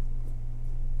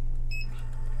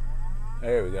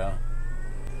 There we go.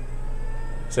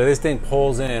 So this thing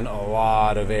pulls in a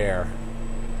lot of air.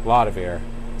 A lot of air.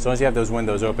 As long as you have those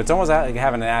windows open. It's almost like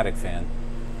having an attic fan.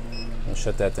 I'll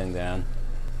shut that thing down.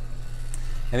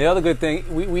 And the other good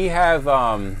thing, we have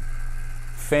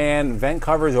fan vent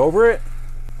covers over it,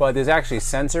 but there's actually a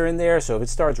sensor in there, so if it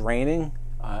starts raining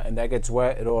and that gets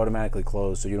wet, it'll automatically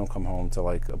close, so you don't come home to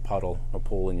like a puddle or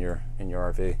pool in your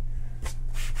RV.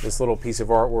 This little piece of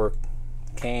artwork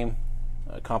came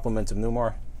compliments of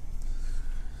Newmar.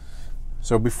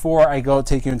 So before I go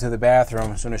take you into the bathroom,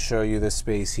 I'm just going to show you this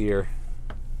space here.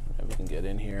 If we can get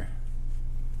in here.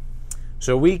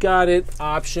 So we got it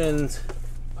optioned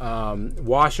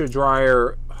washer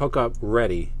dryer hookup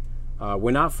ready.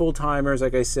 We're not full timers,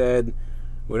 like I said.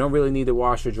 We don't really need the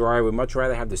washer dryer. We'd much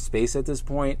rather have the space at this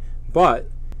point, but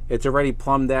it's already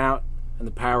plumbed out and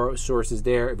the power source is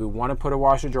there. If we want to put a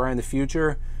washer dryer in the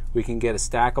future, we can get a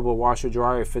stackable washer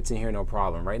dryer. It fits in here no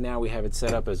problem. Right now we have it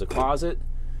set up as a closet.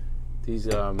 These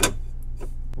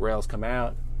rails come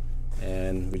out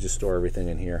and we just store everything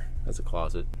in here as a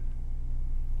closet.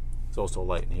 There's also a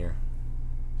light in here.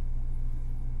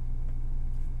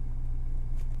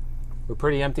 We're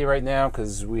pretty empty right now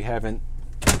because we've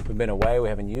been away, we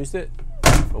haven't used it,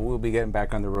 but we'll be getting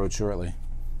back on the road shortly.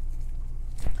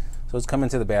 So let's come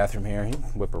into the bathroom here. You can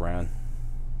whip around.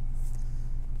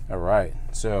 All right,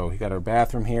 so we got our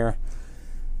bathroom here.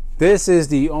 This is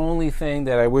the only thing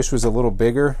that I wish was a little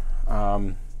bigger.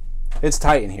 It's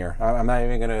tight in here. I'm not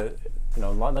even gonna,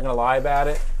 I'm not gonna lie about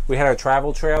it. We had our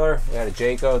travel trailer. We had a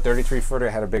Jayco 33 footer.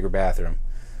 Had a bigger bathroom,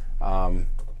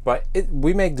 but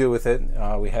we make do with it.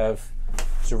 We have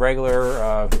just a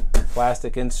regular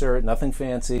plastic insert, nothing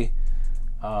fancy.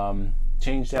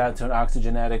 Changed out to an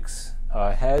Oxygenetics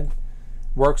head.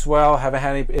 Works well. Haven't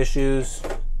had any issues.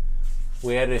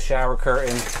 We added a shower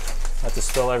curtain. Not to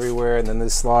spill everywhere, and then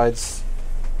this slides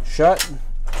shut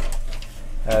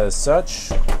as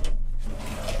such.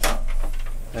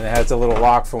 And it has a little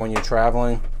lock for when you're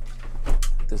traveling.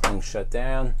 This thing's shut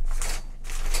down.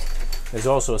 There's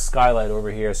also a skylight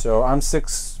over here. So I'm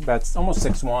about almost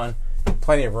 6'1".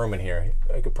 Plenty of room in here.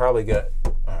 I could probably get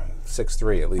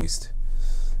 6'3" at least.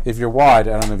 If you're wide,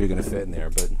 I don't know if you're going to fit in there,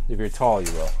 but if you're tall,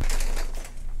 you will.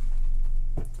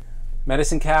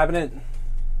 Medicine cabinet.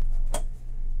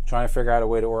 Trying to figure out a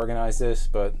way to organize this,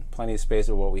 but plenty of space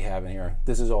with what we have in here.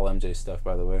 This is all MJ stuff,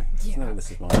 by the way. Yeah. None of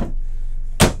this is mine.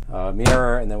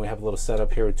 Mirror, and then we have a little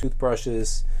setup here with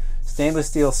toothbrushes, stainless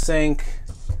steel sink,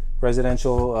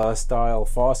 residential style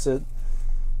faucet.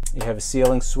 You have a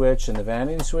ceiling switch and the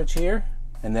vanity switch here,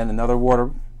 and then another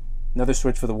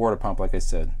switch for the water pump, like I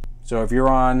said. So if you're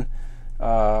on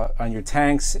your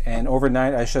tanks and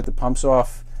overnight, I shut the pumps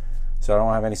off so I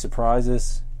don't have any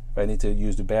surprises. If I need to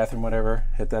use the bathroom, whatever,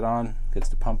 hit that on, gets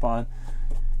the pump on.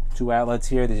 2 outlets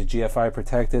here, these are GFI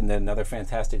protected, and then another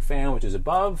fantastic fan, which is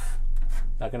above.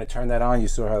 Not going to turn that on, you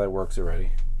saw how that works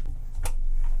already.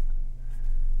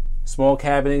 Small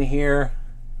cabinet in here.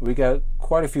 We got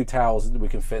quite a few towels that we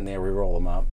can fit in there, we roll them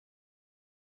up.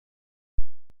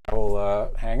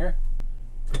 Towel hanger.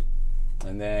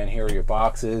 And then here are your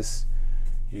boxes.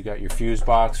 You got your fuse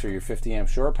box for your 50 amp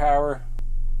shore power.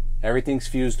 Everything's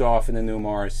fused off in the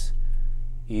Newmars.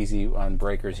 Easy on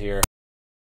breakers here.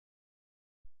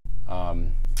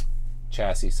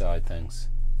 Chassis side things.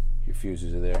 Your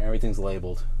fuses are there. Everything's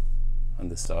labeled on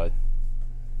this side.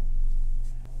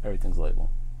 Everything's labeled.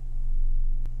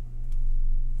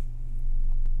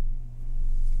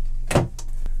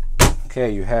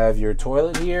 Okay, you have your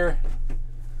toilet here.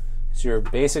 It's your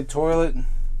basic toilet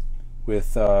with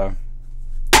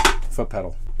foot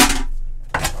pedal.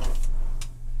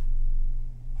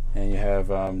 And you have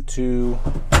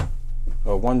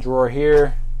one drawer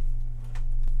here,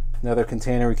 another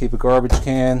container we keep a garbage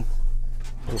can,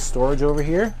 little storage over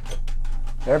here.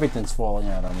 Everything's falling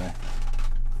out on there.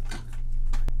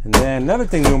 And then another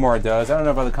thing Newmar does, I don't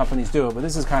know if other companies do it, but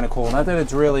this is kind of cool. Not that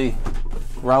it's really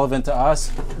relevant to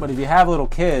us, but if you have little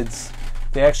kids,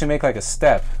 they actually make like a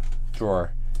step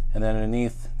drawer, and then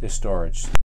underneath there's storage.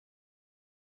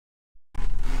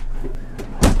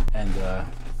 And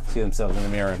see themselves in the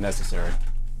mirror if necessary.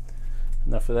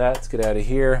 Enough of that. Let's get out of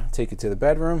here. Take it to the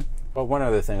bedroom. Oh, one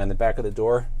other thing. On the back of the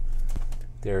door,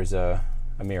 there's a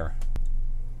mirror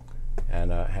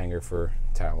and a hanger for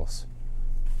towels.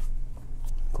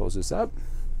 Close this up.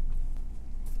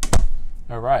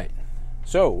 All right.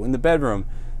 So in the bedroom,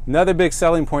 another big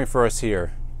selling point for us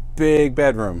here. Big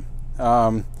bedroom.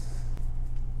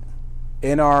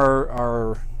 In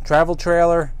our travel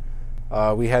trailer,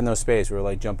 we had no space. We were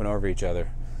like jumping over each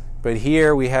other. But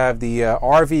here we have the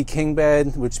RV king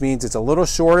bed, which means it's a little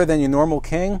shorter than your normal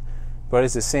king, but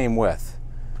it's the same width.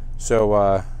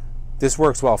 So this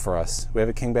works well for us. We have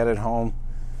a king bed at home.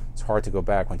 It's hard to go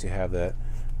back once you have that.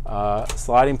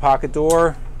 Sliding pocket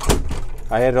door.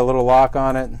 I added a little lock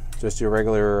on it, just your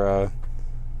regular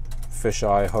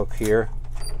fisheye hook here.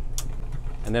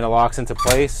 And then it locks into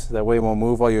place. That way it won't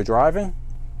move while you're driving.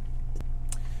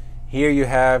 Here you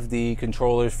have the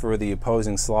controllers for the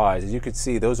opposing slides. As you can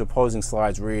see, those opposing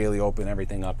slides really open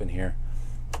everything up in here.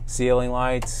 Ceiling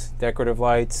lights, decorative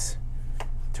lights,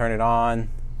 turn it on.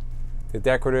 The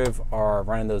decorative are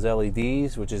running those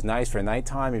LEDs, which is nice for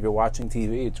nighttime. If you're watching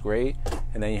TV, it's great.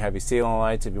 And then you have your ceiling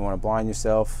lights if you want to blind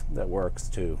yourself, that works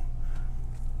too.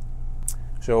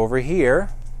 So over here,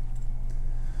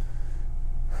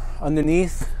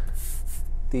 underneath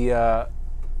there's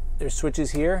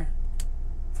switches here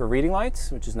for reading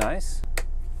lights, which is nice.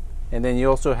 And then you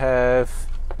also have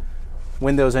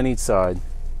windows on each side.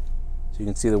 So you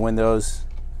can see the windows,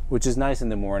 which is nice in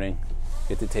the morning.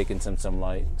 Get to take in some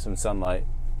sunlight.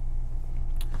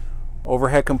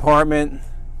 Overhead compartment,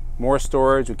 more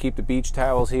storage. We keep the beach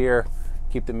towels here,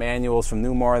 keep the manuals from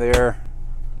Newmar there.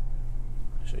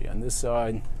 I'll show you on this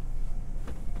side.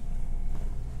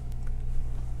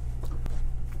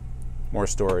 More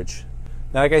storage.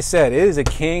 Now, like I said, it is a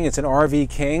king. It's an RV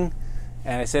king,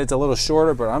 and I said it's a little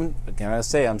shorter, but I'm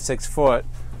 6 foot.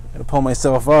 I'm gonna pull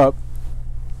myself up,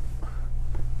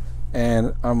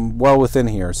 and I'm well within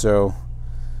here. So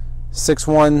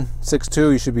 6'1",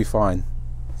 6'2", you should be fine.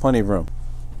 Plenty of room.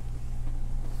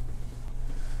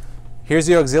 Here's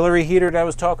the auxiliary heater that I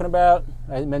was talking about.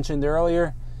 I mentioned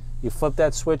earlier. You flip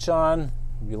that switch on.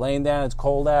 If you're laying down, it's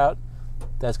cold out.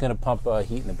 That's gonna pump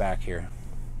heat in the back here.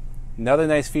 Another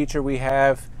nice feature we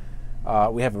have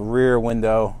a rear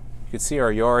window. You can see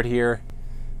our yard here.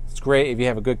 It's great if you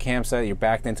have a good campsite, you're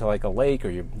backed into like a lake, or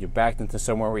you're backed into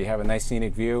somewhere where you have a nice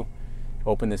scenic view.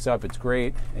 Open this up, it's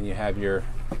great, and you have your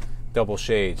double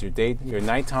shades, your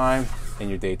nighttime and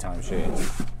your daytime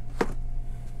shades.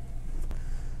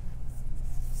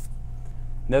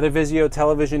 Another Vizio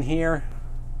television here.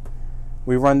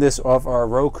 We run this off our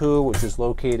Roku, which is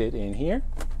located in here.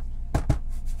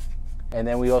 And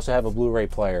then we also have a Blu-ray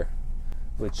player,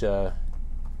 which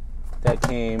that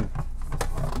came,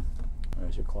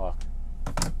 where's your clock?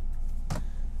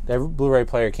 That Blu-ray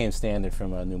player came standard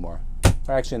from Newmar.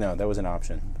 Or actually, no, that was an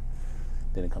option.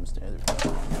 Didn't come standard.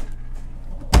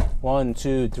 1,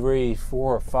 2, 3,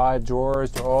 4, 5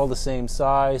 drawers. They're all the same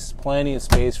size. Plenty of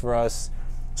space for us.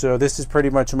 So this is pretty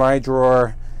much my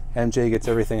drawer. MJ gets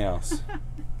everything else.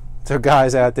 So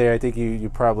guys out there, I think you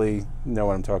probably know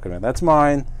what I'm talking about. That's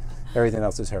mine. Everything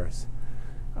else is hers.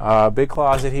 Big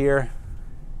closet here.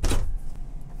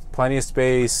 Plenty of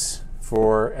space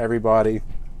for everybody.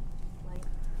 Light.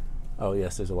 Oh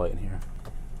yes, there's a light in here.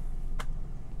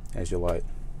 There's your light.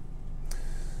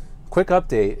 Quick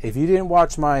update. If you didn't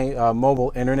watch my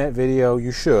mobile internet video,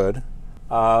 you should.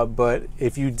 But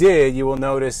if you did, you will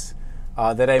notice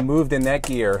that I moved the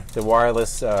Netgear, the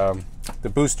wireless, the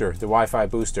booster, the Wi-Fi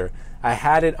booster. I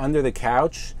had it under the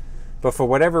couch, But for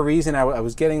whatever reason, I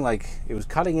was getting like, it was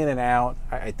cutting in and out.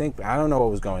 I don't know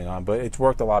what was going on, but it's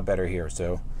worked a lot better here.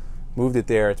 So moved it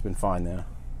there. It's been fine now.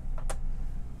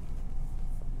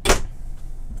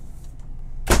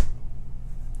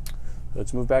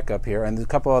 Let's move back up here. And there's a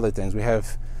couple other things. We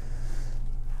have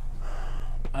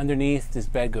underneath, this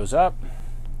bed goes up.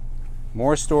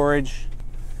 More storage.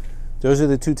 Those are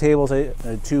the two tables,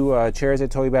 two chairs I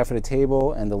told you about for the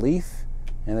table and the leaf.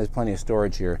 And there's plenty of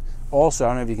storage here. Also, I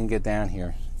don't know if you can get down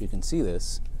here. If you can see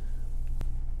this,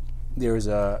 there's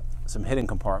some hidden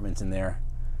compartments in there.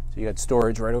 So you got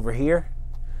storage right over here,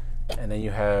 and then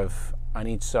you have on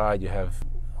each side you have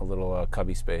a little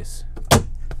cubby space.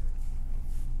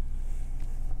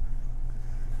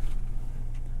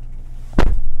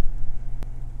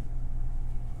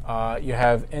 You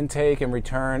have intake and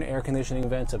return air conditioning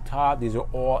vents up top. These are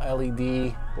all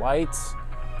LED lights.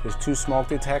 There's 2 smoke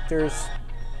detectors.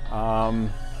 I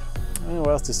don't know what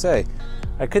else to say.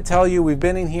 I could tell you we've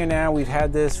been in here now. We've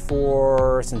had this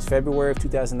since February of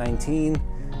 2019.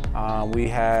 We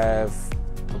have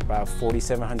about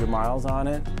 4,700 miles on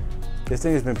it. This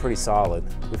thing has been pretty solid.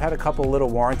 We've had a couple little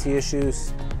warranty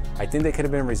issues. I think they could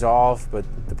have been resolved, but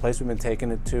the place we've been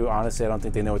taking it to, honestly, I don't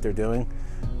think they know what they're doing.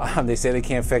 They say they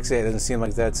can't fix it. It doesn't seem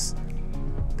like that's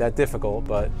that difficult,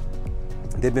 but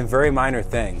they've been very minor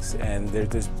things, and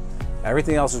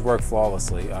everything else has worked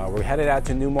flawlessly. We're headed out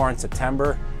to Newmar in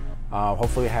September.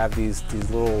 Hopefully have these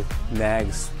little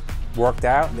nags worked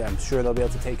out. I'm sure they'll be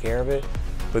able to take care of it.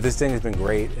 But this thing has been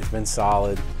great. It's been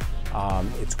solid.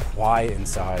 It's quiet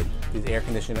inside. If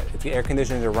the air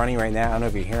conditioners are running right now, I don't know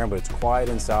if you hear them, but it's quiet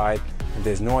inside. If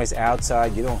there's noise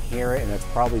outside, you don't hear it, and that's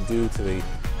probably due to the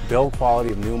build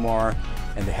quality of Newmar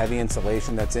and the heavy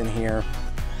insulation that's in here.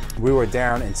 We were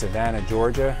down in Savannah,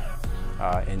 Georgia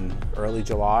in early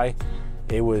July.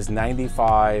 It was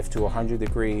 95 to 100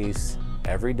 degrees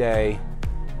every day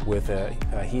with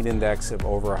a heat index of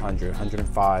over 100,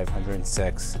 105,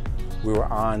 106. We were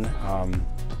on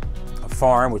a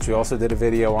farm, which we also did a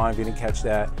video on if you didn't catch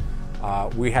that.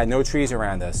 We had no trees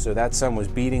around us, so that sun was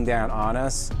beating down on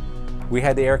us. We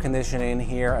had the air conditioning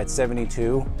here at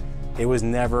 72. It was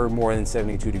never more than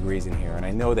 72 degrees in here, and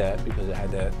I know that because I had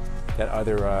that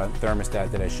other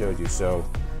thermostat that I showed you. So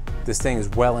this thing is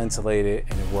well insulated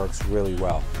and it works really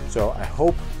well. So I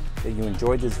hope that you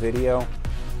enjoyed this video.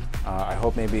 I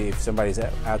hope maybe if somebody's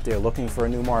out there looking for a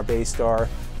Newmar Bay Star,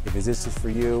 if this is for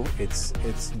you, it's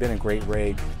been a great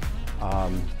rig.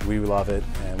 We love it,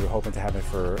 and we're hoping to have it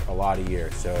for a lot of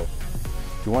years. So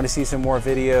if you want to see some more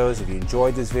videos, if you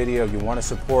enjoyed this video, if you want to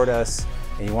support us,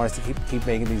 and you want us to keep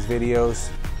making these videos,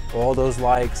 all those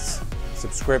likes,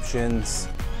 subscriptions,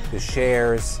 the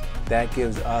shares, that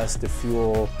gives us the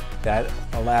fuel that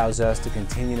allows us to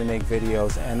continue to make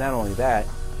videos. And not only that,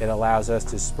 it allows us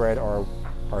to spread our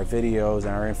videos and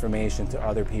our information to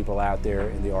other people out there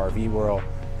in the RV world.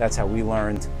 That's how we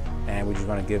learned, and we just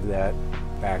want to give that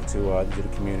back to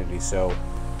the community. So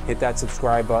hit that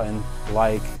subscribe button,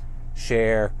 like,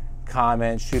 share,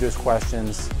 comment, shoot us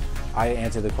questions. I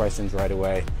answer the questions right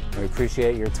away. And we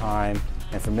appreciate your time.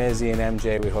 And from Izzy and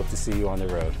MJ, we hope to see you on the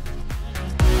road.